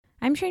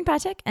I'm Shreen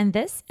Pathak, and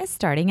this is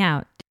Starting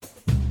Out,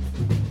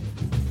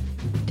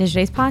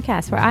 Digitay's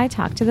podcast where I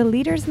talk to the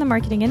leaders in the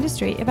marketing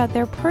industry about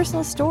their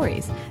personal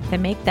stories that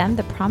make them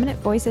the prominent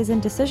voices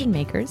and decision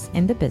makers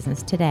in the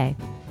business today.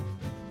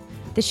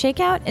 The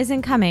shakeout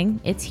isn't coming,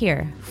 it's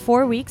here.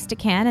 4 weeks to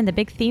Cannes, and the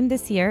big theme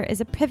this year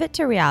is a pivot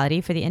to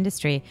reality for the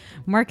industry.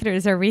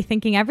 Marketers are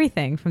rethinking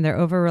everything from their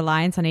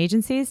over-reliance on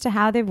agencies to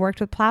how they've worked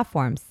with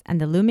platforms. And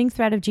the looming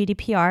threat of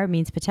GDPR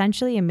means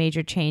potentially a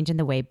major change in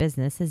the way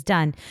business is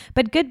done.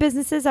 But good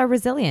businesses are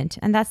resilient,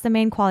 and that's the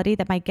main quality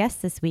that my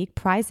guest this week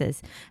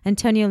prizes.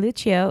 Antonio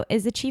Lucio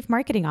is the Chief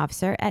Marketing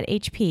Officer at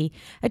HP,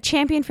 a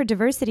champion for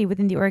diversity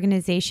within the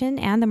organization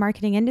and the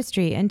marketing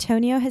industry.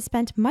 Antonio has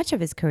spent much of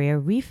his career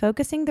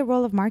refocusing the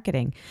role of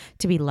marketing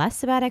to be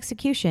less about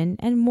execution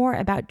and more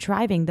about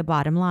driving the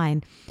bottom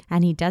line.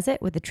 And he does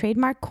it with the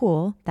trademark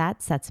cool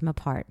that sets him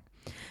apart.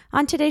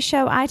 On today's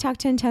show, I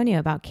talked to Antonio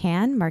about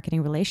Cannes,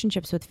 marketing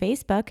relationships with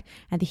Facebook,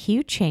 and the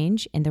huge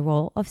change in the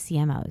role of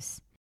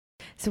CMOs.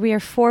 So we are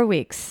 4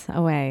 weeks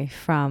away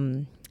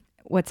from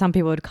what some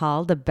people would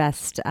call the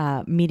best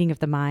meeting of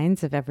the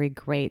minds of every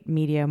great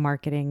media,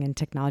 marketing, and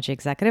technology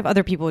executive.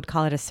 Other people would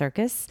call it a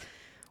circus.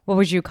 What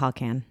would you call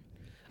Cannes?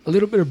 A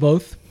little bit of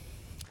both.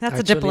 That's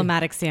actually a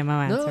diplomatic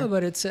CMO answer. No,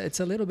 but it's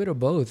a little bit of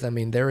both. I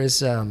mean, there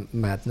is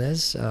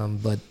madness,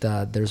 but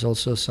there's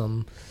also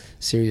some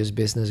serious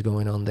business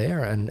going on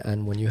there.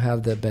 And when you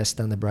have the best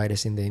and the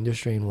brightest in the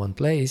industry in one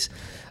place,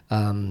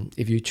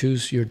 if you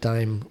choose your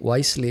time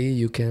wisely,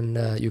 you can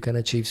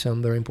achieve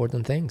some very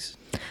important things.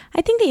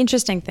 I think the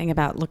interesting thing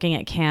about looking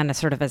at Cannes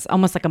as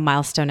almost like a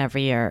milestone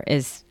every year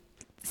is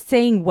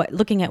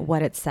looking at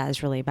what it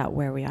says really about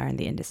where we are in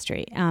the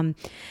industry. And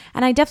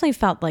I definitely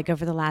felt like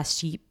over the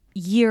last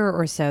year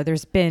or so,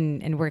 there's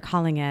been, and we're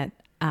calling it,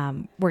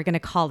 we're going to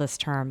call this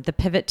term the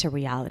pivot to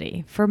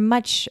reality for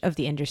much of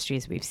the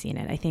industries we've seen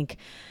it. I think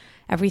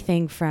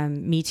everything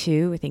from Me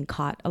Too, I think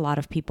caught a lot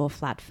of people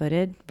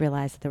flat-footed,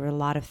 realized that there were a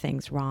lot of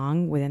things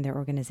wrong within their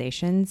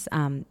organizations.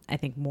 I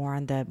think more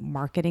on the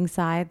marketing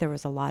side, there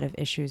was a lot of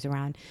issues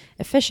around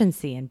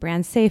efficiency and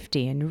brand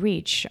safety and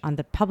reach. On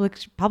the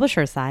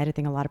publisher side, I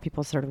think a lot of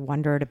people sort of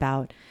wondered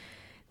about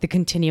the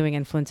continuing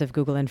influence of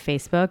Google and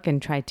Facebook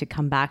and tried to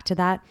come back to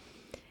that.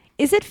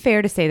 Is it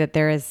fair to say that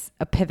there is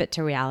a pivot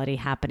to reality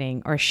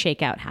happening or a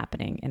shakeout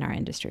happening in our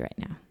industry right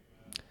now?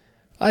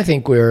 I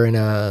think we're in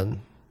a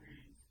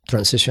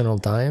transitional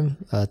time,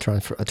 a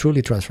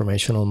truly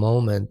transformational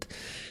moment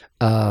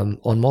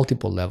on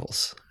multiple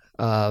levels.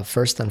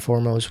 First and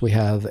foremost, we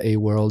have a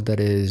world that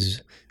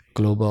is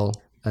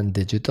global and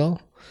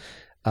digital.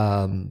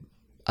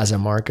 As a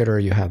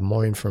marketer, you have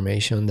more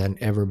information than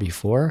ever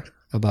before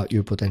about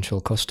your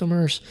potential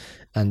customers,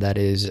 and that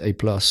is a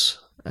plus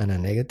and a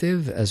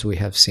negative, as we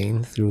have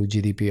seen through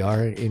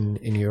GDPR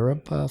in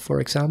Europe,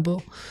 for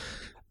example.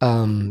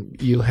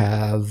 You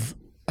have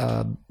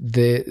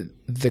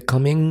the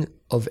coming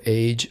of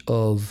age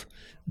of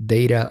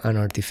data and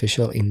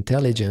artificial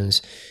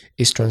intelligence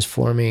is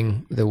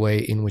transforming the way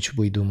in which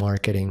we do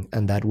marketing,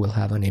 and that will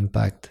have an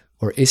impact,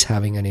 or is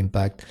having an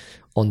impact,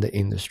 on the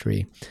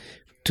industry.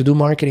 To do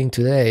marketing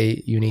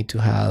today, you need to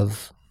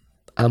have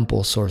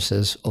ample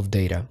sources of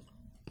data.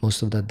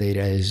 Most of that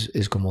data is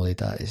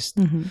commoditized.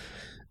 Mm-hmm.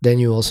 Then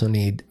you also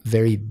need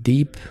very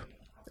deep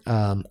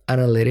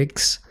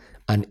analytics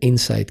and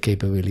insight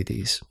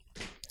capabilities.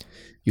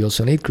 You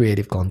also need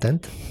creative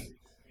content.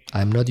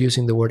 I'm not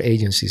using the word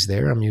agencies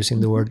there. I'm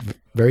using the word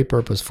very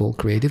purposeful,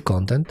 creative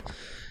content.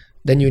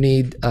 Then you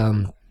need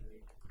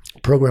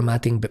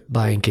programmatic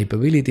buying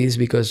capabilities,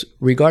 because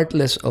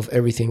regardless of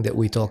everything that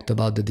we talked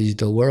about the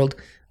digital world,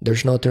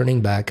 there's no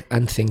turning back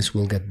and things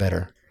will get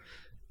better.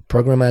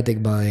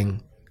 Programmatic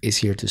buying is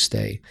here to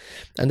stay.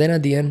 And then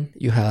at the end,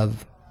 you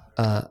have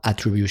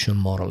attribution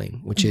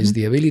modeling, which is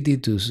the ability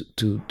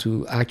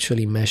to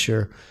actually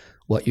measure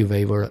what you've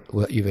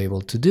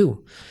able to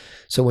do.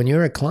 So when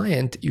you're a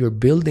client, you're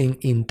building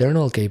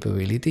internal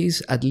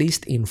capabilities, at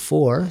least in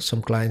 4,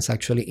 some clients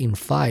actually in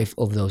 5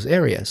 of those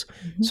areas.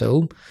 Mm-hmm.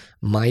 So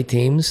my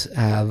teams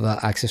have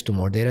access to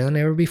more data than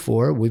ever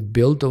before. We've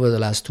built over the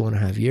last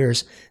 2.5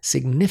 years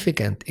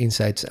significant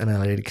insights and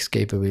analytics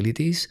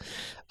capabilities.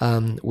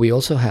 We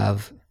also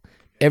have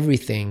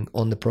everything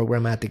on the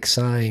programmatic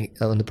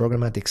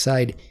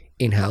side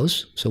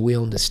in-house. So we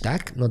own the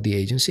stack, not the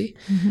agency.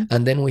 Mm-hmm.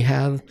 And then we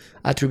have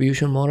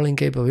attribution modeling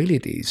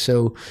capabilities.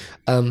 So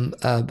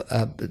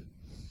the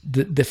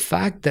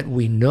fact that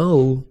we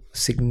know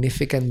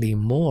significantly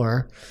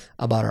more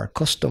about our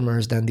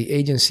customers than the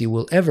agency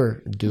will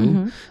ever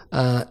do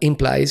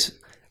implies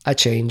a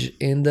change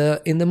in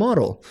the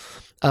model.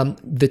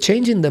 The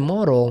change in the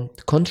model,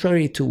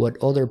 contrary to what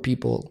other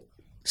people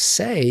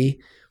say,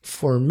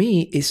 for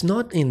me, is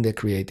not in the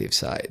creative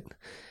side.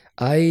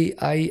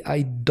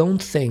 I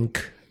don't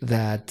think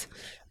that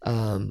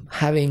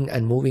having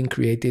and moving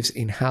creatives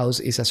in-house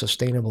is a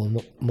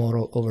sustainable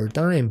model over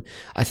time.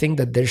 I think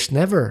that there's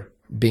never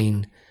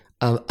been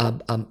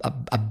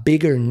a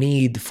bigger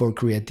need for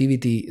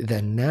creativity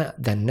than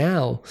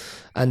now,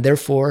 and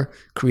therefore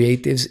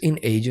creatives in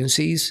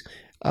agencies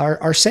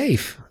are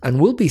safe and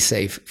will be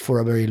safe for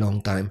a very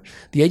long time.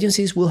 The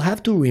agencies will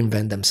have to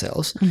reinvent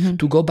themselves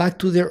to go back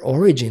to their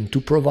origin, to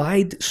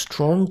provide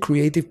strong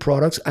creative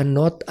products and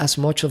not as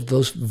much of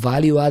those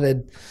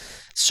value-added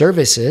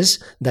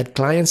services that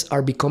clients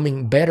are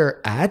becoming better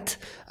at,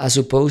 as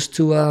opposed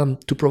to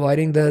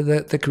providing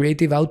the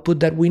creative output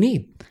that we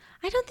need.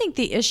 I don't think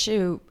the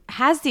issue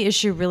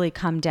really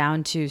come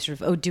down to sort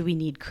of, oh, do we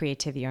need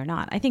creativity or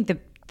not? I think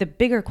the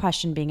bigger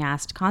question being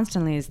asked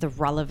constantly is the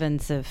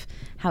relevance of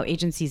how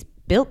agencies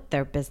built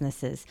their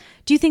businesses.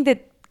 Do you think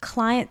that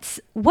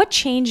what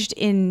changed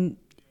in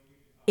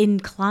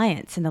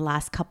clients in the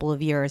last couple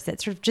of years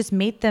that sort of just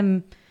made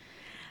them,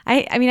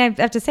 I mean, I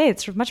have to say,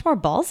 it's sort of much more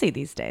ballsy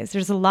these days.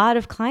 There's a lot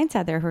of clients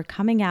out there who are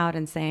coming out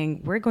and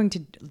saying, we're going to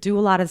do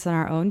a lot of this on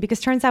our own, because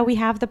turns out we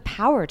have the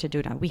power to do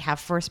it. We have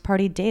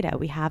first-party data.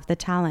 We have the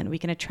talent. We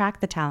can attract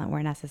the talent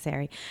where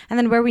necessary. And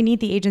then where we need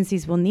the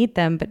agencies, we'll need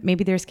them, but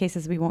maybe there's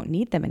cases we won't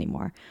need them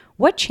anymore.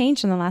 What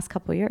changed in the last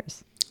couple of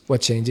years?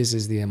 What changes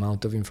is the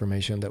amount of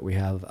information that we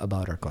have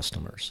about our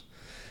customers.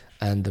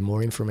 And the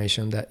more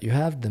information that you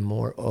have, the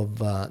more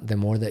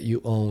that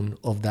you own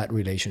of that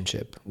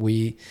relationship.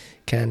 We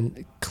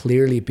can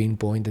clearly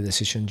pinpoint the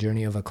decision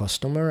journey of a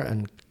customer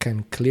and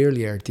can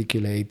clearly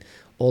articulate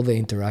all the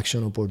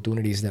interaction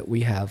opportunities that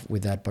we have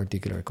with that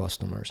particular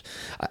customers.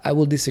 I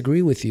will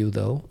disagree with you,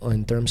 though,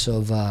 in terms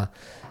of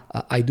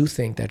I do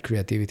think that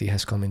creativity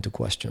has come into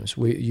questions.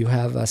 You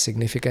have a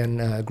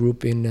significant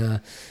group in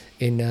the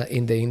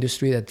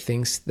industry that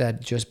thinks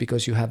that just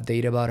because you have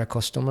data about a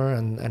customer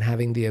and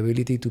having the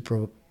ability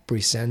to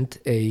present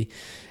a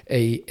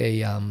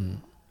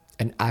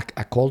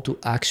call to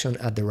action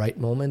at the right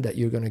moment, that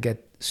you're going to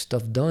get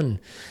stuff done,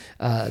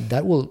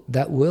 that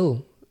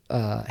will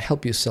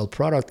help you sell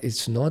product.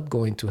 It's not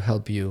going to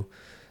help you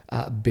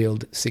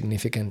build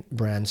significant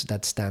brands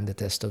that stand the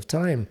test of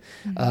time.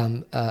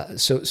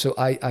 So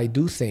I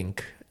do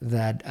think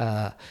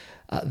that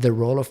the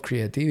role of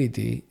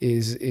creativity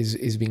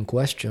is being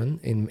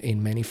questioned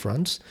in many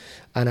fronts,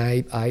 and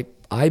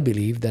I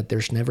believe that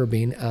there's never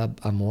been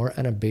a more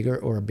and a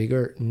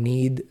bigger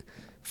need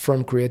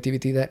from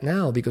creativity than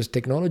now, because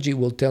technology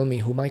will tell me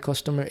who my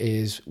customer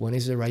is, when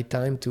is the right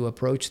time to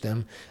approach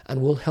them,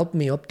 and will help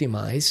me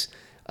optimize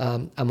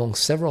among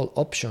several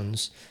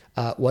options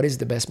what is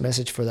the best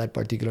message for that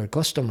particular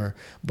customer.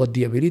 But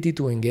the ability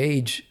to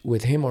engage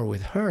with him or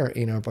with her,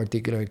 in our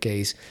particular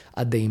case,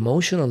 at the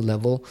emotional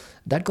level,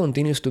 that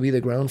continues to be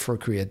the ground for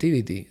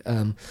creativity.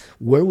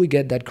 Where we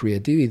get that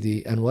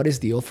creativity and what is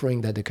the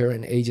offering that the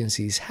current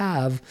agencies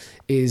have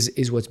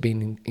is what's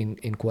being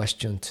in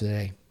question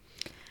today.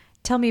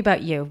 Tell me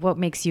about you. What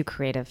makes you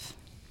creative?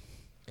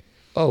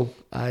 Oh,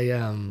 I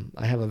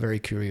have a very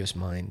curious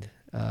mind.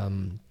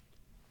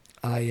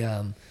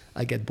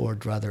 I get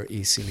bored rather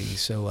easily.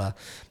 So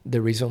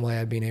the reason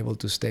why I've been able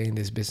to stay in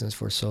this business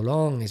for so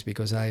long is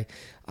because I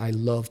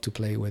love to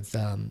play with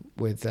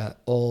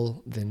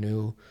all the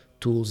new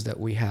tools that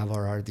we have at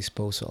our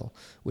disposal,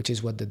 which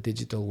is what the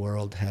digital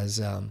world has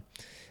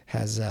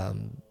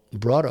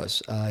brought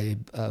us. I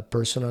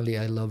personally,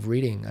 I love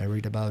reading. I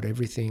read about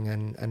everything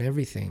and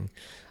everything,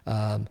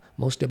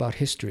 mostly about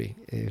history,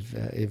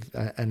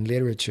 and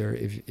literature,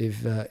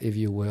 if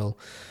you will,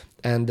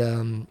 and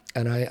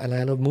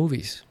I love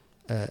movies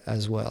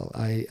as well.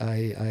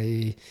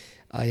 I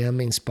am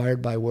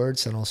inspired by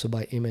words and also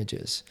by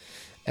images,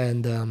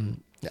 and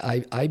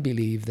I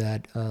believe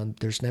that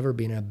there's never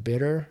been a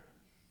better,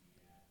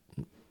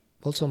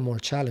 also more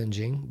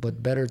challenging,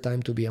 but better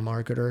time to be a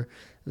marketer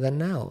than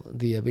now.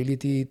 The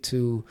ability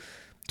to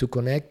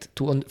connect,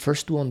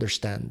 first to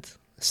understand,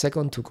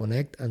 second to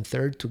connect, and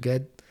third to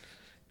get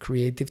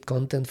creative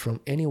content from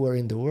anywhere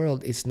in the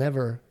world. It's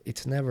never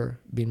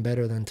been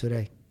better than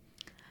today.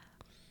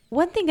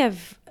 One thing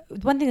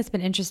that's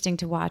been interesting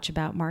to watch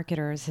about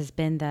marketers has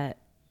been that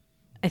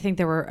I think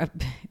there were,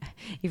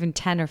 even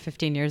 10 or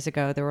 15 years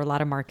ago, there were a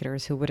lot of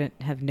marketers who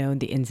wouldn't have known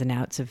the ins and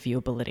outs of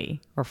viewability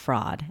or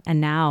fraud. And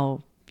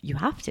now you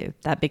have to.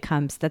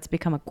 That's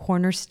become a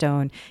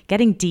cornerstone.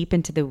 Getting deep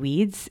into the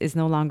weeds is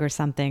no longer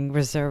something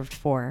reserved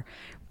for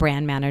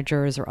brand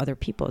managers or other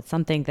people. It's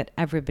something that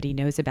everybody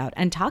knows about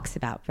and talks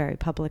about very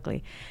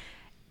publicly.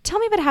 Tell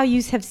me about how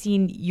you have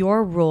seen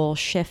your role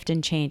shift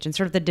and change, and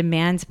sort of the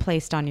demands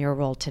placed on your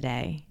role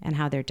today and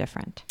how they're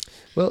different.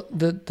 Well,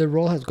 the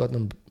role has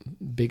gotten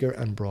bigger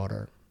and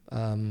broader,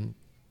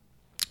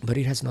 but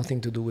it has nothing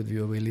to do with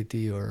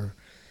viewability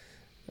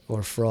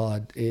or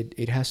fraud.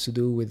 It has to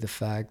do with the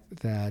fact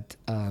that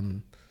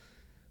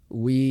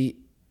we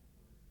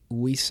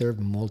serve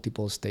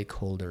multiple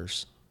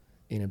stakeholders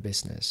in a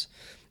business,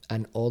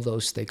 and all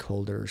those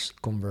stakeholders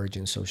converge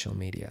in social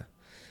media.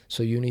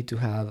 So you need to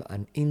have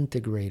an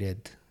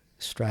integrated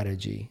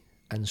strategy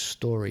and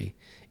story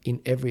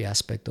in every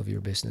aspect of your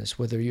business,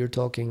 whether you're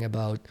talking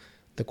about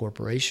the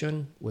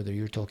corporation, whether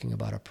you're talking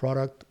about a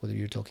product, whether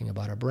you're talking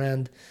about a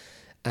brand,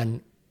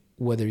 and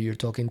whether you're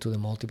talking to the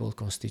multiple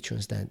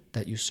constituents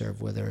that you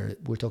serve, whether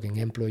we're talking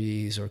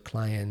employees or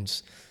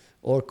clients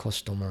or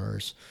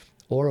customers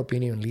or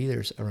opinion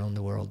leaders around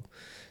the world.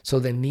 So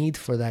the need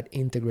for that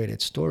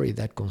integrated story,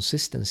 that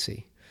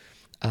consistency,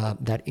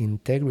 that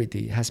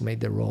integrity has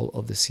made the role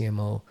of the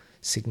CMO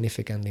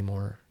significantly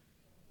more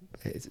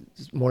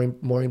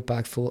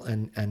impactful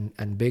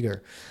and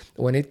bigger.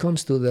 When it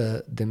comes to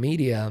the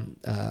media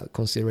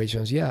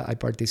considerations, yeah, I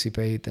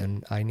participate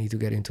and I need to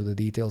get into the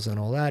details and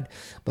all that.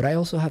 But I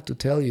also have to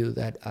tell you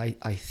that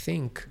I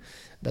think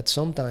that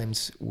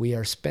sometimes we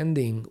are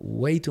spending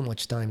way too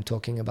much time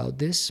talking about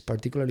this,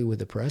 particularly with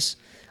the press,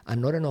 and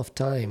not enough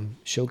time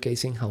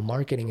showcasing how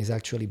marketing is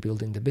actually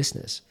building the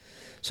business.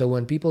 So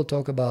when people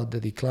talk about the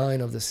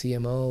decline of the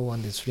CMO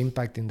and its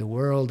impact in the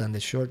world and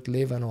the short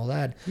live and all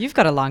that, you've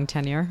got a long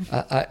tenure.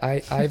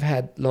 I've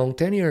had long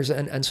tenures,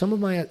 and some of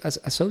my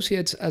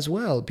associates as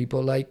well.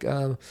 People like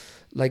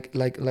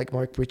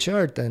Mark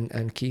Pritchard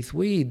and Keith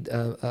Weed,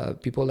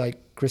 people like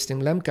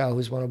Kristin Lemka,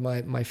 who's one of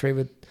my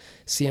favorite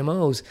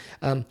CMOs.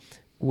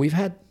 We've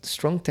had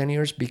strong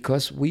tenures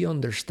because we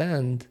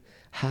understand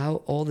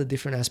how all the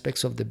different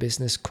aspects of the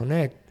business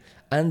connect,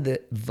 and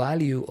the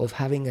value of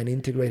having an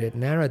integrated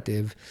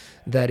narrative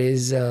that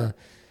is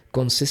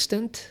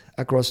consistent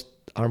across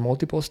our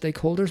multiple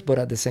stakeholders, but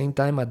at the same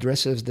time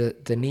addresses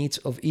the needs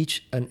of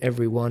each and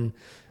every one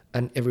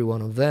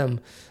of them.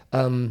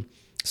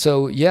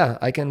 So yeah,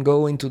 I can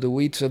go into the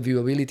weeds of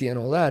viewability and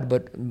all that,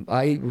 but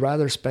I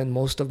rather spend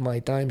most of my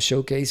time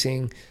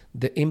showcasing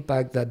the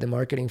impact that the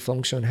marketing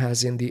function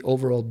has in the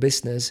overall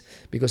business,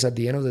 because at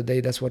the end of the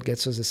day, that's what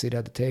gets us a seat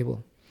at the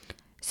table.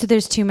 So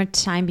there's too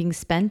much time being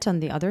spent on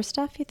the other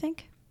stuff, you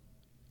think?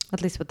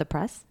 At least with the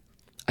press?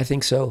 I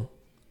think so.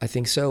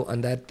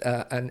 And that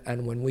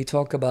and when we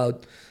talk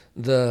about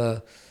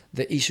the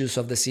issues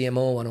of the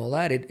CMO and all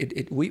that,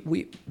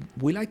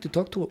 we like to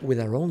talk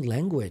with our own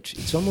language.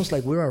 It's almost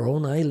like we're our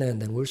own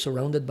island and we're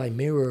surrounded by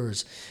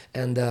mirrors,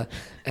 and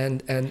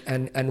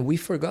we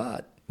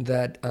forgot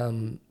that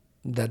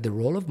the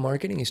role of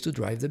marketing is to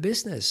drive the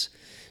business.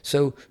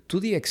 So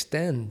to the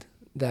extent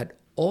that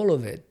all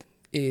of it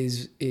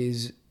is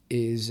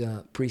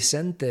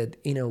presented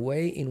in a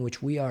way in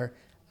which we are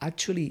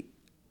actually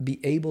be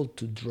able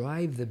to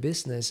drive the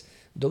business,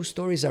 those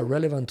stories are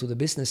relevant to the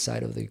business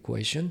side of the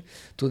equation.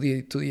 To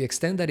the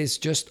extent that it's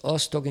just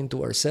us talking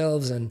to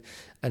ourselves and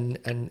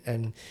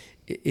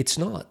it's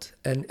not.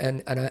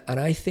 And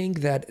I think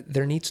that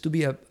there needs to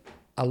be a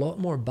lot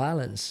more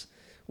balance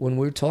when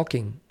we're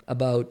talking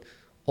about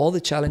all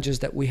the challenges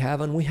that we have,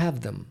 and we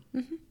have them.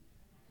 Mm-hmm.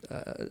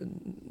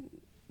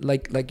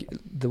 Like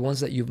the ones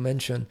that you've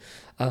mentioned,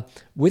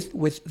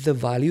 with the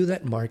value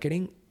that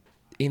marketing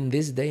in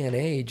this day and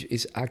age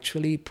is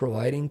actually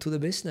providing to the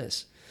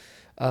business,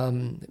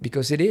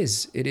 because it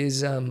is.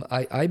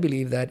 I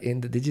believe that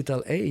in the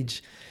digital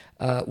age,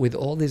 with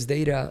all this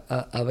data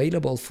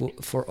available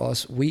for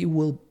us, we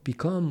will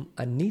become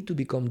and need to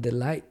become the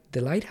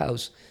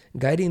lighthouse,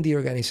 guiding the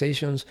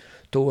organizations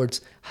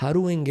towards how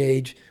to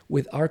engage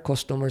with our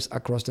customers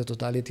across the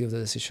totality of the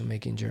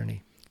decision-making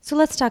journey. So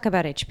let's talk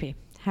about HP.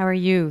 How are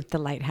you the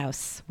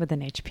lighthouse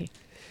within HP?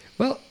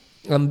 Well,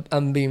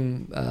 I'm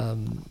being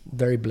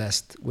very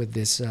blessed with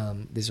this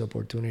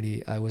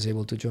opportunity. I was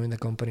able to join the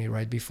company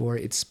right before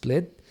it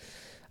split.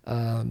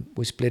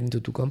 We split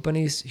into two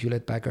companies: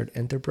 Hewlett-Packard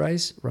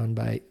Enterprise, run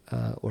by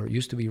or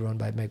used to be run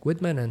by Meg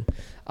Whitman, and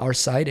our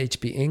side,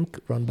 HP Inc.,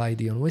 run by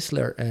Dion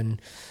Whistler.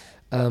 And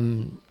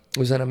it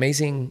was an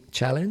amazing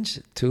challenge.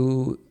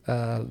 Two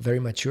very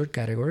mature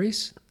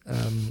categories.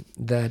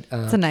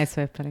 It's a nice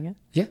way of putting it.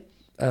 Yeah.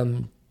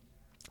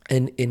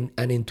 And in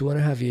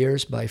 2.5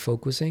 years, by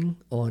focusing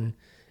on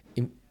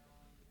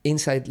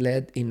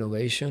insight-led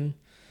innovation,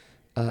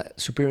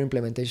 superior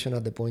implementation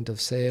at the point of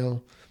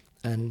sale,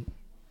 and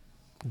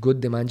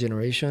good demand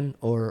generation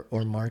or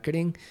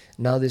marketing,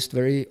 now these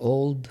very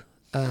old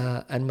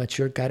and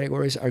mature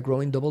categories are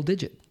growing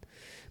double-digit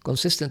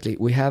consistently.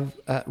 We have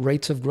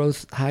rates of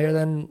growth higher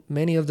than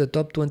many of the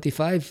top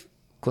 25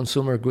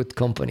 consumer good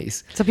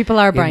companies. So people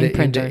are buying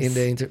printers.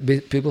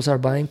 People are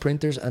buying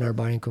printers and are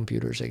buying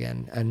computers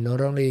again. And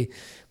not only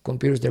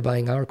computers, they're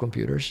buying our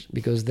computers,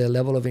 because the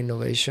level of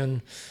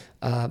innovation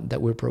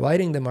that we're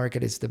providing the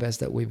market is the best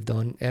that we've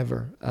done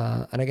ever.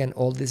 And again,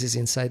 all this is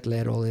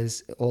insight-led.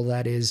 All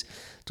that is,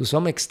 to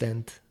some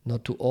extent,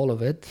 not to all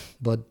of it,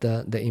 but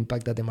the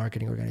impact that the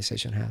marketing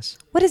organization has.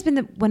 What has been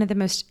one of the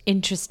most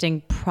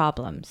interesting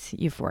problems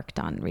you've worked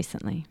on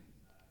recently?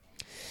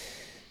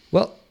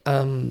 Well,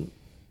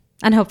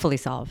 and hopefully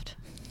solved.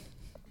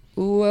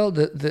 Well,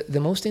 the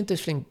most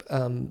interesting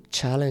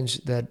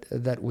challenge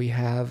that we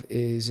have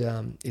is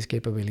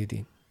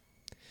capability.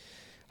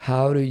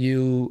 How do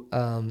you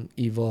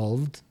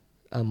evolve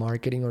a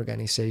marketing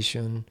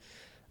organization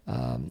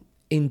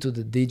into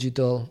the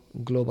digital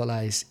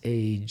globalized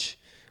age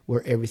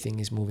where everything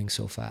is moving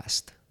so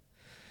fast?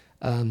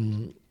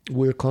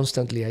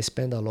 I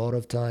spend a lot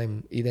of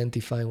time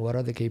identifying what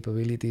are the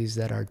capabilities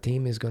that our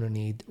team is going to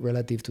need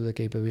relative to the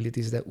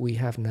capabilities that we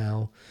have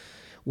now.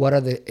 what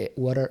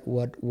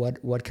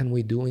can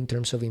we do in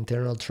terms of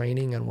internal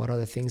training, and what are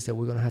the things that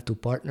we're going to have to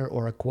partner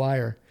or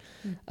acquire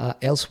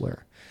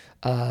elsewhere.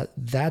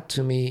 That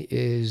to me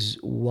is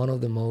one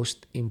of the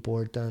most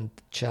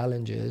important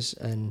challenges,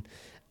 and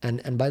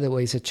by the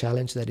way, it's a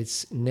challenge that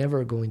it's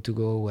never going to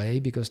go away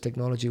because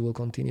technology will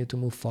continue to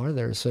move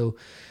farther. So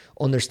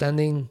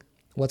understanding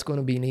what's going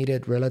to be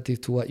needed relative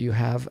to what you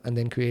have, and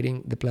then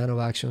creating the plan of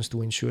actions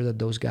to ensure that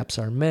those gaps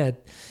are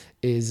met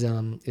is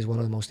one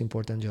of the most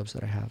important jobs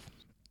that I have.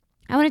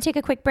 I want to take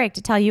a quick break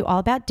to tell you all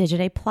about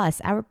Digiday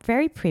Plus, our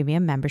very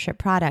premium membership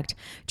product.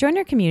 Join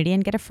our community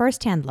and get a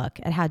first-hand look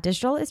at how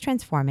digital is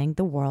transforming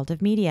the world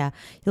of media.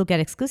 You'll get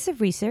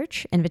exclusive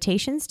research,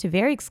 invitations to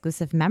very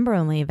exclusive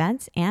member-only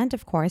events, and,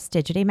 of course,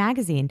 Digiday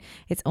Magazine.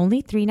 It's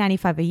only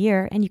 $3.95 a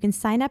year, and you can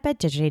sign up at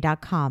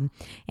digiday.com.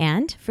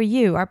 And for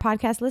you, our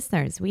podcast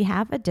listeners, we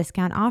have a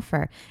discount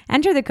offer.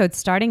 Enter the code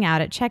starting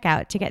out at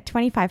checkout to get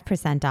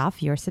 25%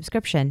 off your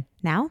subscription.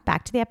 Now,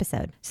 back to the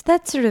episode. So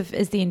that sort of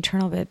is the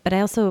internal bit, but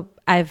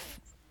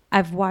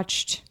I've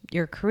watched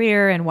your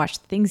career and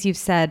watched things you've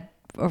said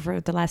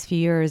over the last few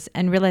years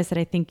and realized that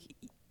I think,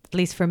 at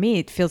least for me,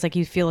 it feels like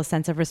you feel a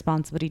sense of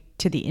responsibility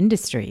to the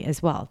industry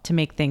as well, to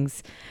make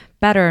things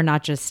better,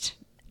 not just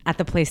at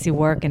the place you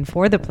work and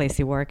for the place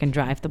you work and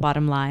drive the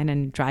bottom line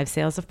and drive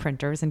sales of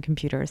printers and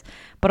computers,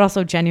 but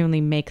also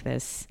genuinely make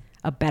this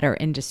a better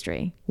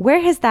industry.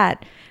 Where does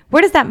that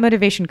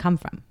motivation come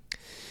from?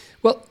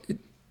 Well,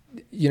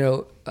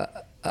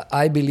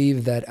 I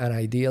believe that an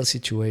ideal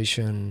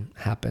situation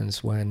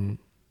happens when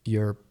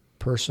your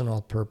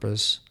personal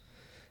purpose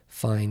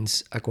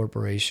finds a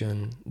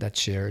corporation that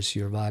shares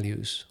your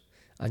values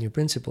and your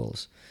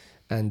principles.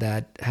 And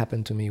that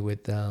happened to me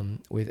with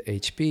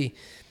HP.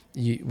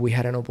 We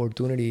had an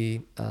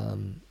opportunity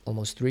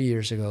almost 3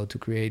 years ago to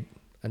create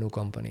a new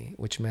company,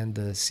 which meant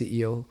the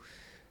CEO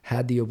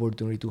had the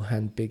opportunity to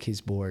handpick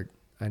his board,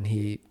 and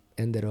he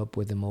ended up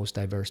with the most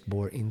diverse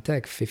board in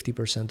tech.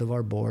 50% of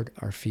our board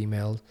are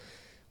female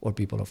or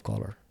people of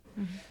color.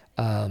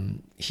 Mm-hmm.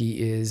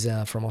 He is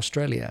from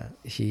Australia.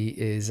 He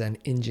is an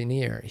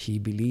engineer. He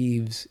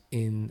believes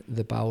in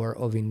the power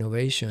of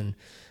innovation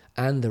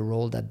and the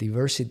role that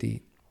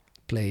diversity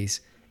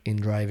plays in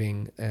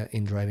driving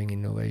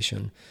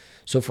innovation.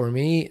 So for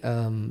me,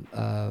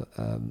 the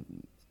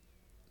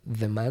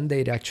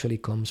mandate actually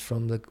comes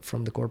from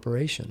the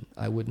corporation.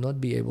 I would not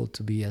be able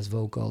to be as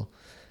vocal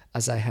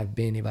as I have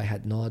been if I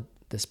had not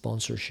the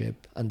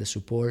sponsorship and the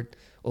support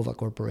of a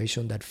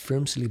corporation that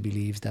firmly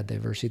believes that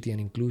diversity and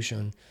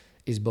inclusion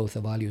is both a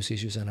values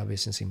issue and a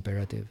business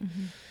imperative.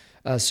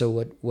 Mm-hmm. So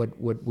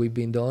what we've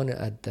been done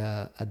at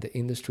the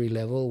industry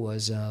level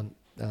was a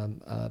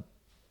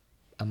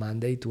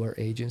mandate to our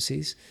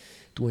agencies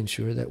to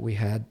ensure that we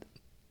had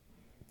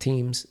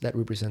teams that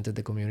represented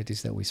the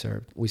communities that we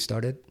served. We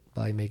started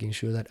by making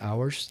sure that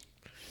ours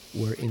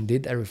were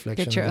indeed a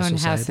reflection of the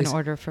societies. Get your own house in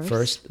order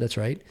first. That's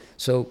right.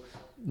 So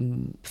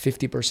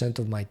 50%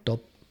 of my top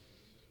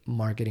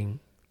marketing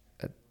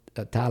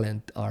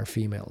talent are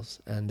females,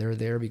 and they're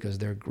there because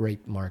they're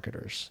great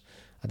marketers.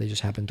 They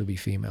just happen to be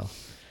female.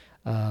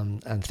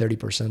 And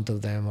 30%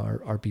 of them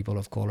are people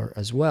of color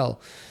as well.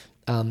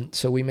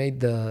 So we made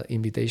the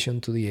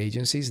invitation to the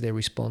agencies. They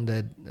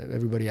responded.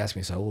 Everybody asked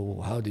me,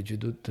 so how did you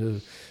do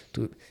to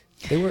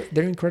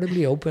they're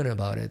incredibly open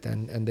about it,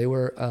 and they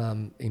were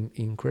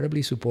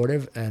incredibly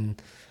supportive, and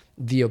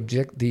the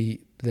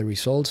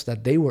results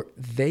that they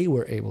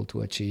were able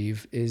to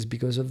achieve is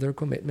because of their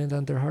commitment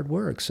and their hard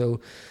work.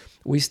 So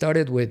we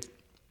started with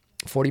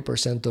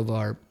 40%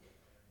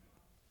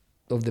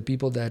 of the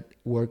people that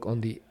work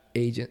on the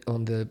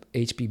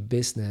HP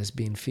business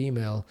being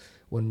female,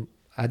 when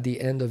at the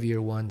end of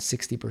year one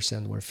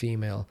 60% were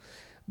female.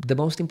 The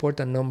most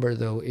important number,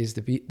 though, is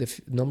the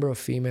number of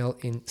female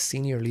in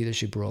senior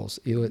leadership roles.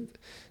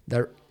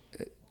 The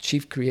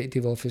chief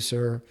creative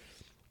officer,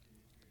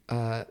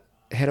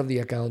 head of the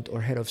account,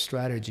 or head of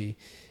strategy.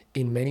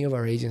 In many of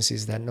our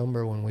agencies, that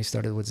number when we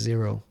started was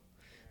 0.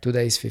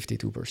 Today is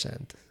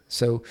 52%.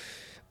 So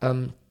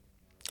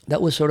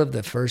that was sort of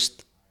the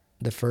first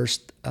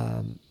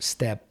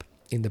step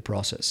in the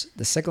process.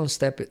 The second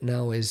step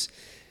now is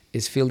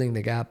filling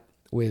the gap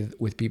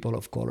with people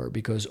of color,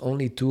 because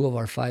only 2 of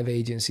our 5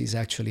 agencies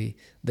actually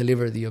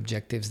deliver the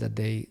objectives that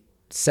they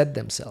set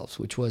themselves,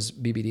 which was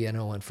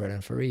BBDNO and Fred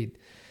and Farid.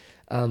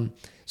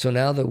 So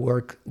now the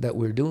work that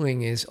we're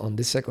doing is on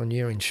this second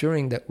year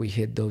ensuring that we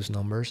hit those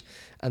numbers,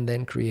 and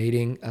then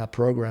creating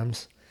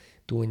programs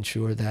to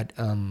ensure that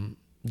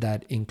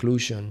that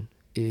inclusion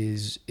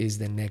is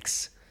the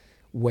next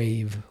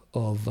wave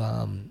of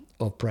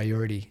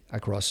priority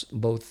across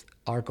both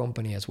our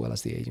company as well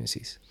as the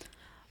agencies.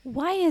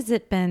 Why has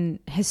it been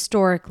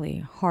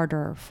historically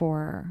harder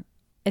for,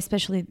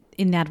 especially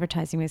in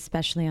advertising,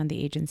 especially on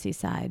the agency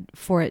side,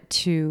 for it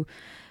to,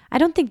 I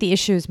don't think the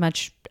issue is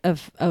much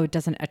of, it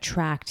doesn't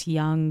attract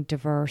young,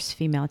 diverse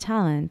female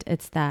talent.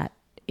 It's that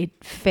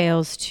it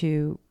fails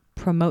to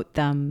promote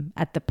them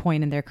at the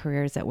point in their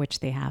careers at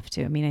which they have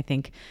to. I mean, I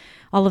think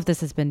all of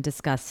this has been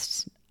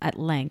discussed at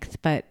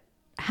length, but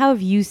what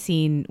have you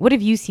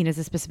seen as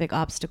the specific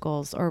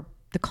obstacles or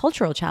the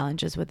cultural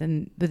challenges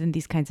within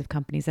these kinds of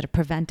companies that have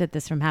prevented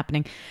this from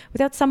happening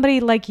without somebody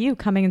like you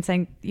coming and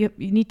saying, you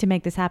need to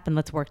make this happen,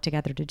 let's work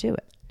together to do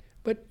it?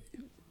 But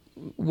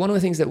one of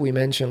the things that we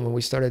mentioned when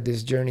we started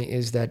this journey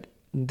is that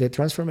the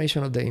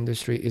transformation of the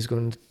industry is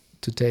going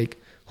to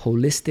take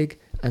holistic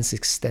and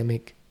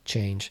systemic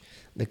change.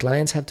 The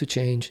clients have to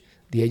change,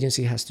 the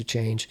agency has to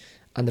change,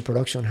 and the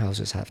production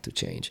houses have to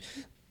change.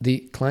 The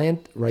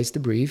client writes the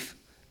brief,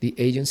 the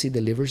agency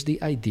delivers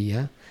the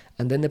idea,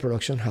 and then the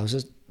production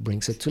houses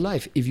brings it to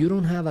life. If you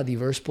don't have a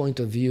diverse point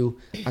of view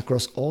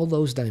across all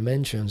those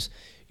dimensions,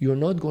 you're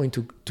not going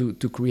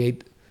to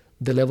create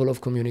the level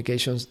of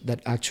communications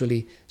that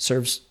actually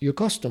serves your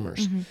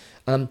customers.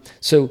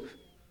 So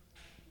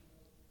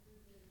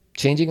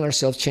changing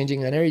ourselves,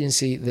 changing an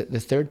agency, the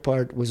third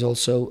part was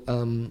also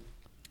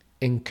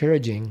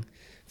encouraging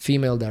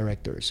female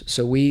directors.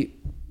 So we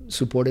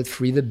supported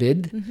Free the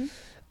Bid.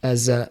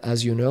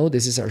 As you know,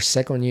 this is our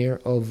second year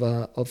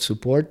of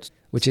support,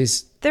 which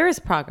is... There is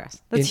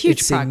progress. That's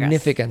huge progress.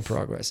 Significant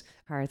progress.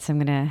 All right, so I'm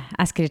going to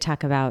ask you to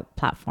talk about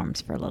platforms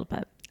for a little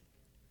bit.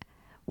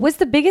 Was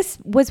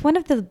one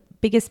of the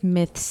biggest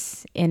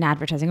myths in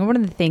advertising, or one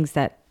of the things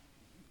that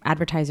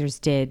advertisers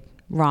did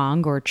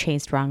wrong or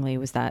chased wrongly,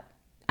 was that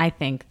I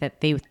think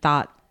that they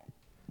thought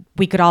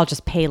we could all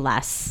just pay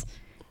less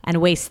and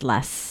waste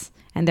less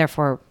and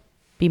therefore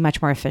be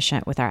much more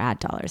efficient with our ad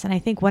dollars. And I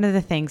think one of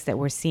the things that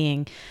we're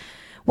seeing,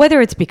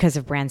 whether it's because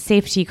of brand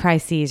safety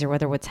crises or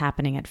whether what's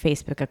happening at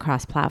Facebook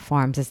across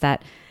platforms, is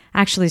that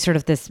actually sort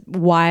of this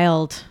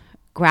wild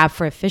grab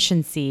for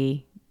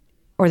efficiency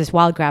or this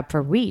wild grab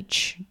for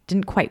reach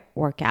didn't quite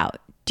work out.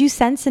 Do you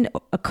sense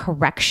a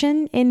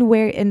correction in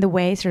the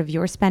way sort of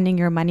you're spending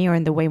your money, or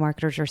in the way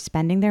marketers are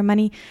spending their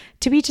money,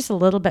 to be just a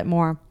little bit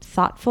more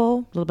thoughtful,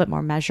 a little bit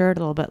more measured, a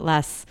little bit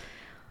less,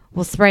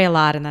 we'll spray a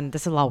lot and then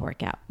this will all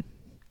work out?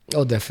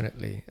 Oh,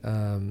 definitely.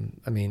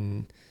 I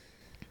mean,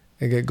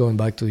 again, going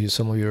back to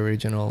some of your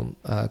original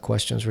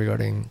questions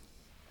regarding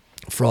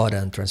fraud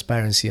and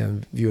transparency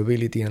and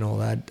viewability and all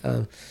that,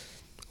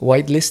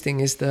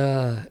 whitelisting is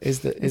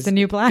the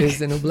new black. Is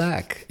the new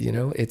black. You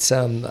know, it's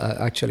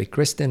actually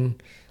Kristen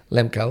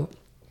Lemkau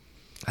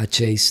at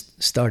Chase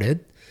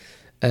started,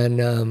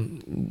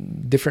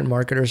 and different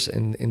marketers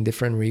in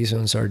different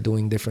reasons are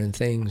doing different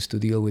things to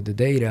deal with the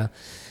data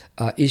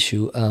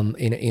issue.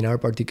 In our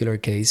particular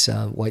case,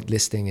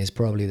 whitelisting is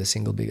probably the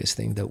single biggest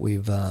thing that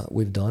we've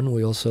done.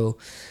 We also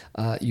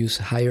use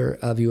higher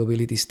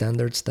viewability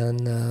standards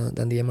than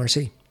the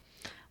MRC.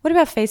 What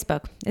about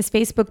Facebook? Is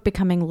Facebook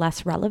becoming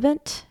less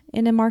relevant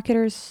in a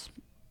marketer's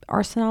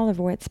arsenal of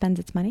where it spends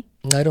its money?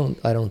 I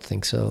don't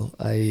think so.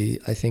 I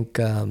think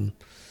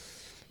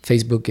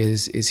Facebook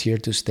is here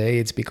to stay.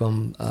 It's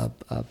become a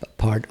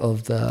part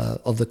of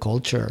the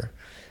culture.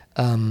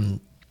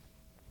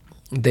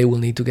 They will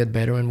need to get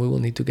better, and we will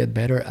need to get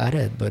better at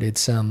it. But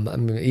it's I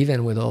mean,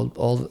 even with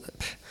all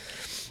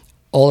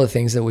the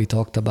things that we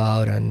talked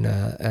about, and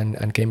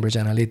Cambridge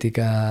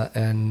Analytica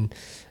and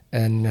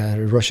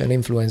Russian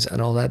influence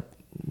and all that,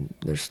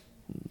 there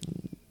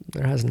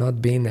has not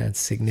been a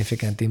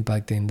significant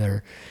impact in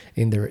their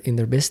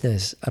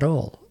business at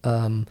all.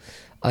 I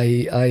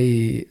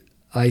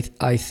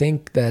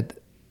think that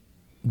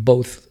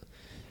both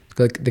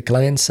the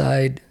client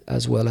side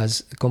as well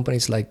as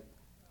companies like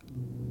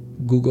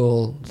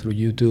Google through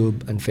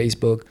YouTube and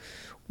Facebook,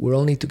 we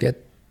all need to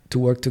get to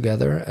work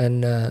together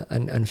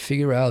and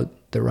figure out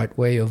the right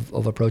way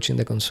of approaching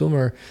the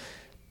consumer,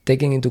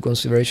 taking into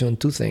consideration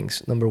two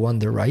things. Number one,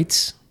 their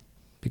rights,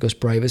 because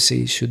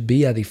privacy should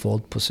be a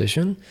default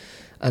position,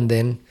 and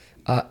then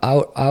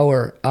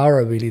our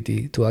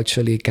ability to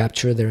actually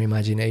capture their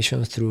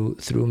imagination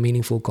through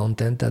meaningful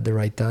content at the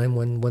right time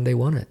when they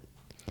want it.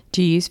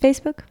 Do you use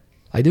Facebook?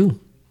 I do.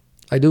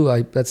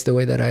 That's the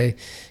way that I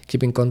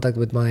keep in contact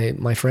with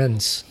my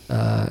friends,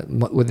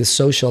 with the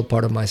social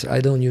part of myself.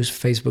 I don't use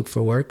Facebook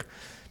for work.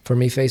 For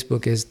me,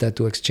 Facebook is that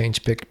to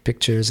exchange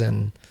pictures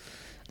and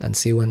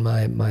see when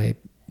my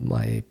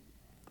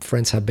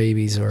friends have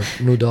babies or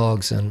new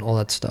dogs and all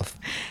that stuff.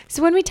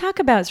 So when we talk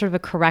about sort of a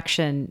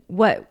correction,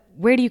 where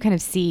do you kind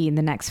of see in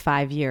the next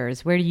 5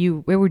 years?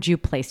 Where would you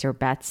place your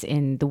bets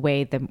in the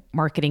way the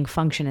marketing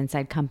function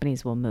inside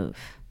companies will move?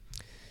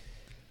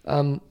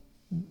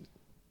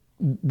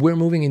 We're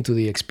moving into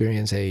the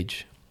experience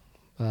age.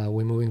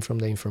 We're moving from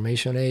the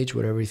information age,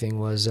 where everything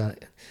was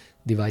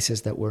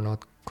devices that were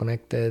not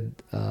connected,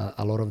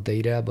 a lot of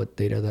data, but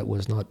data that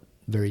was not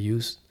very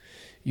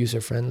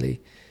user-friendly,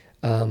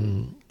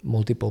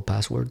 multiple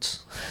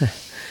passwords,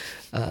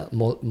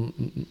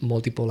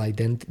 multiple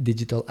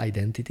digital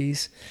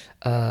identities,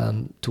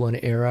 to an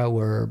era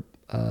where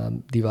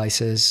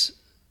devices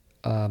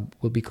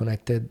will be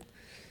connected,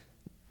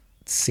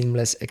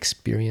 seamless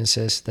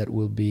experiences that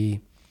will be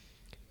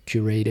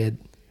curated,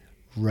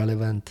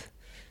 relevant,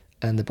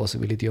 and the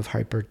possibility of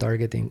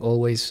hyper-targeting,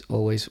 always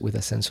with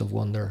a sense of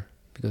wonder,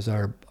 because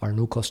our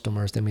new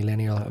customers, the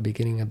millennials, are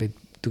beginning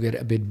to get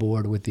a bit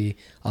bored with the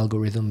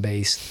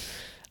algorithm-based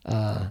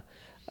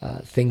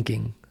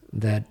thinking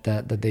that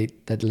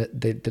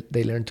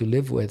they learn to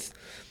live with.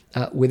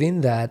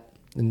 Within that,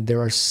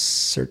 there are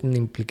certain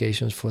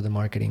implications for the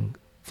marketing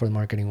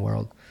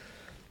world.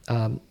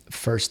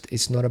 First,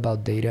 it's not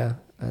about data,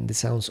 and it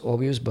sounds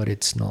obvious, but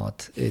it's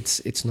not.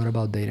 It's not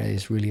about data.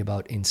 It's really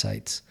about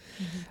insights.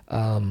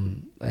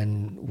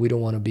 And we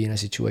don't want to be in a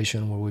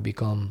situation where we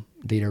become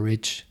data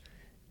rich,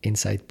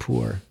 insight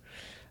poor.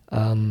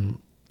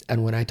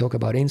 And when I talk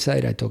about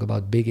insight, I talk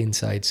about big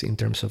insights in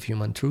terms of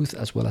human truth,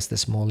 as well as the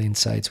small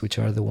insights, which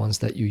are the ones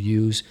that you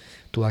use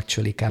to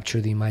actually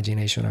capture the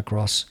imagination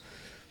across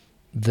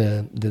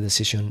the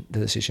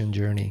decision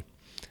journey.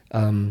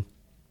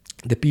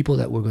 The people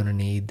that we're going to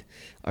need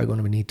are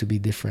going to need to be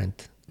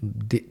different,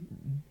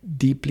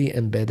 deeply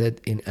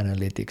embedded in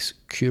analytics,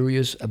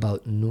 curious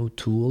about new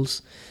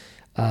tools,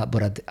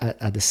 but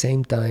at the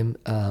same time,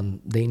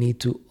 they need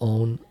to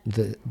own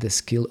the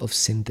skill of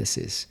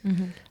synthesis,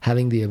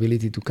 having the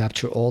ability to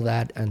capture all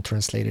that and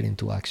translate it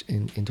into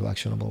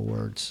actionable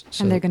words.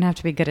 So, and they're going to have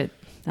to be good at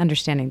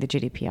understanding the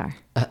GDPR.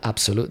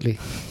 Absolutely.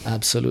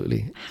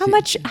 How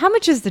much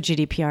is the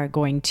GDPR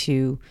going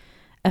to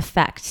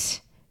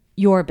affect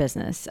your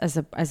business as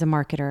a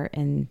marketer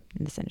in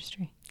this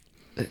industry?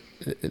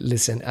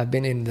 Listen, I've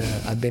been in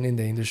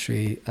the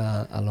industry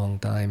a long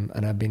time,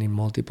 and I've been in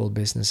multiple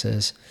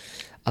businesses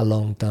a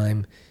long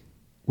time.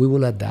 We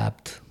will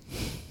adapt,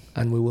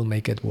 and we will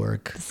make it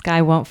work. The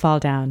sky won't fall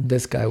down. The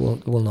sky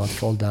will not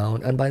fall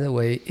down. And by the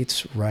way,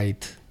 it's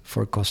right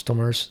for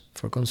customers,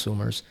 for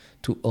consumers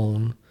to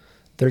own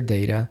their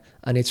data,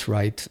 and it's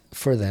right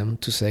for them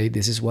to say,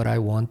 this is what I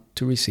want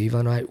to receive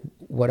and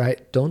what I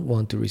don't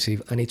want to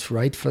receive. And it's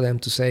right for them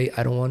to say,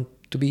 I don't want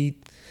to be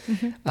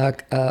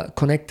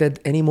connected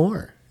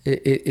anymore.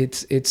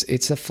 It's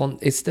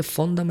the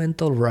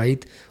fundamental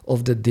right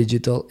of the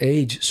digital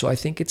age. So I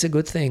think it's a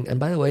good thing. And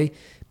by the way,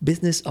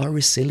 business are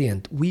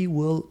resilient. We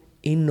will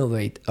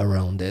innovate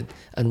around it,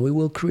 and we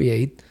will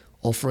create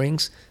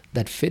offerings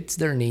that fits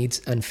their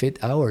needs and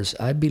fit ours.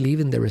 I believe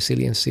in the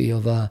resiliency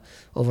of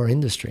our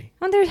industry.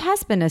 Well, there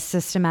has been a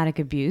systematic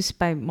abuse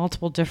by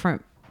multiple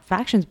different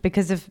factions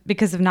because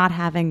of not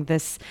having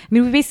this. I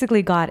mean, we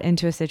basically got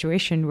into a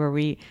situation where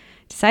we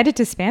decided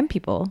to spam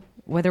people,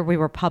 whether we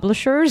were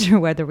publishers or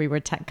whether we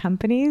were tech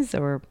companies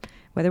or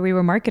whether we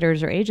were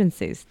marketers or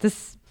agencies.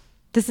 This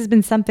has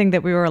been something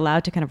that we were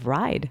allowed to kind of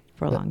ride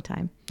for a long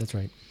time. That's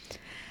right.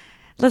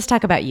 Let's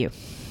talk about you.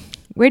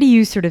 Where do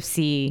you sort of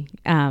see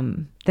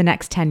the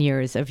next 10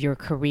 years of your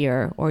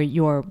career or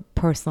your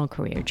personal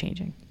career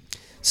changing?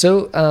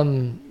 So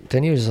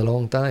 10 years is a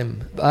long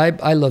time.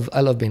 I love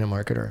being a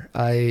marketer.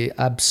 I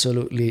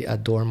absolutely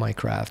adore my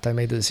craft. I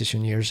made the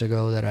decision years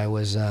ago that I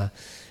was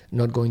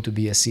not going to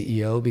be a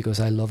CEO because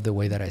I love the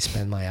way that I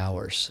spend my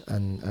hours.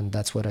 And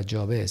that's what a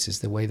job is. It's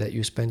the way that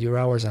you spend your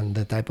hours and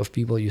the type of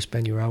people you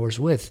spend your hours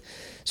with.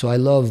 So I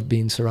love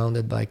being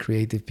surrounded by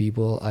creative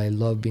people. I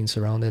love being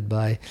surrounded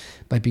by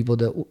people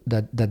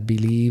that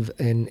believe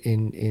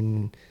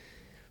in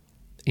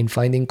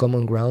finding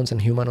common grounds and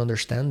human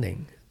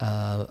understanding,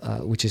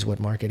 which is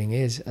what marketing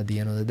is at the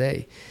end of the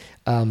day.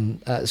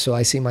 So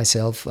I see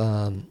myself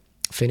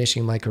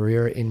finishing my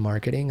career in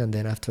marketing, and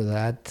then after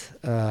that,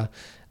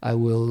 I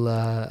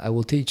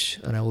will teach,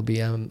 and I will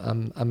be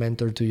a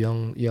mentor to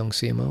young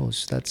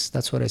CMOs.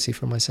 That's what I see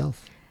for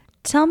myself.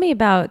 Tell me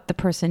about the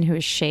person who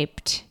has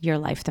shaped your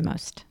life the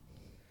most.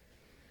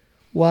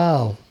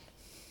 Wow,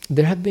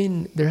 there have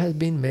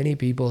been many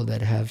people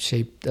that have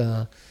shaped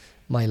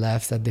my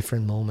life at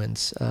different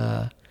moments.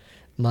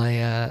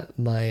 My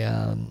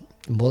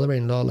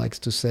mother-in-law likes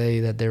to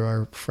say that there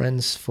are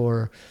friends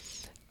for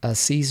a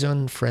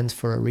season, friends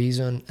for a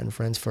reason, and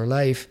friends for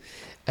life.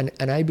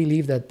 And I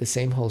believe that the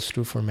same holds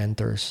true for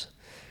mentors.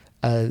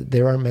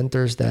 There are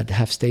mentors that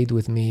have stayed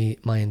with me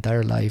my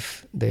entire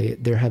life.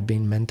 There have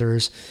been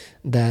mentors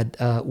that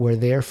were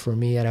there for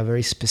me at a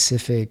very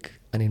specific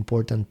and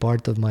important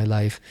part of my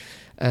life.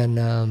 And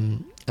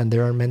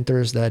there are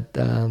mentors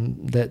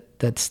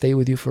that stay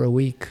with you for a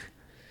week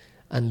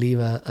and leave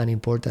an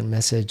important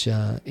message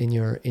in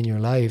your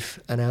life.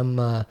 And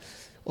I'm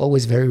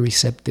always very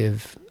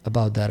receptive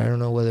about that. I don't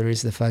know whether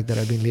it's the fact that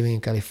I've been living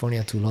in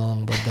California too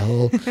long, but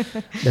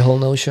the whole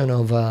notion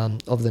of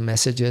the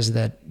messages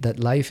that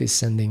life is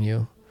sending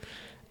you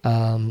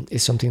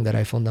is something that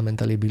I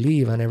fundamentally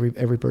believe. And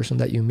every person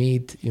that you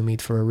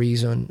meet for a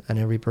reason, and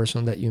every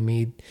person that you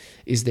meet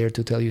is there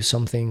to tell you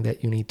something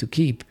that you need to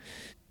keep.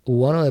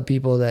 One of the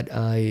people that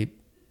I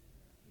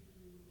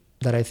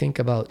think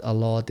about a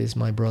lot is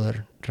my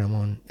brother,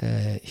 Ramon.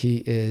 He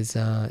is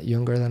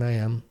younger than I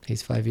am.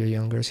 He's 5 years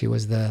younger. He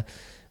was the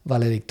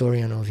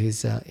valedictorian of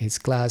his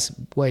class,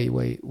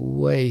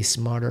 way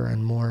smarter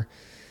and more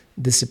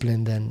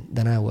disciplined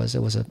than I was.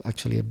 It was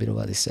actually a bit of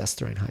a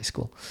disaster in high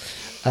school.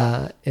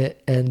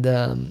 And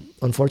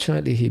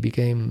unfortunately, he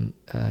became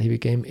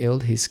ill.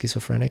 He's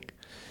schizophrenic.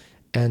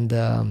 And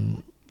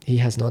he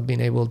has not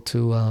been able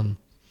to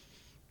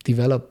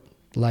develop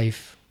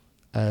life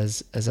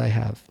as I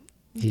have.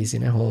 He's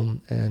in a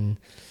home and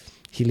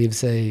he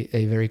lives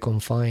a very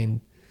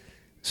confined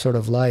sort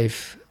of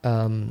life.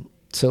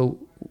 So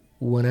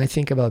when I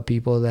think about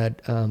people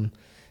that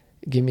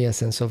give me a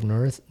sense of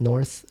north,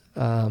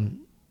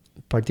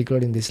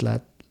 particularly in this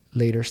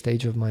later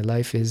stage of my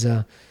life, is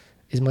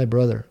my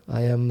brother.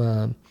 I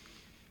am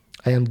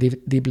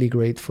deeply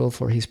grateful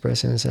for his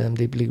presence. I am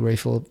deeply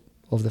grateful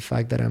of the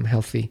fact that I'm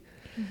healthy,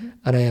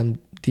 and I am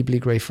deeply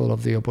grateful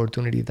of the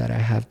opportunity that I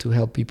have to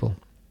help people.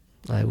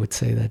 I would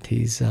say that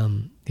he's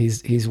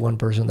one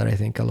person that I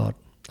think a lot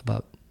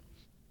about.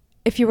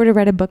 If you were to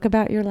write a book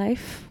about your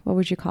life, what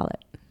would you call it?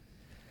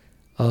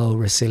 Oh,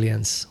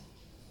 resilience.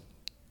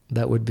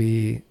 That would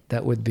be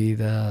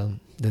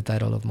the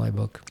title of my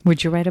book.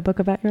 Would you write a book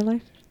about your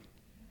life?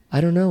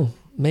 I don't know.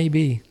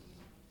 Maybe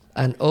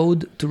an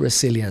ode to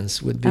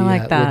resilience would be I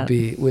like that.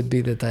 would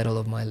be the title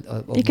of my.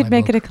 You could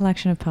make it a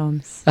collection of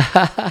poems.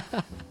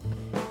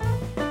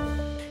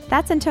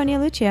 That's Antonio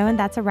Lucio, and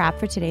that's a wrap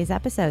for today's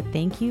episode.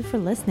 Thank you for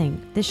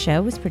listening. This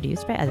show was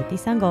produced by Aditi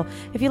Sangal.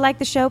 If you like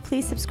the show,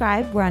 please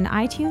subscribe. We're on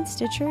iTunes,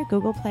 Stitcher,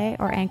 Google Play,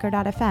 or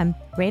Anchor.fm.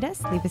 Rate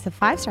us, leave us a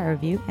 5-star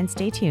review, and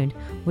stay tuned.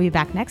 We'll be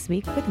back next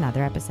week with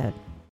another episode.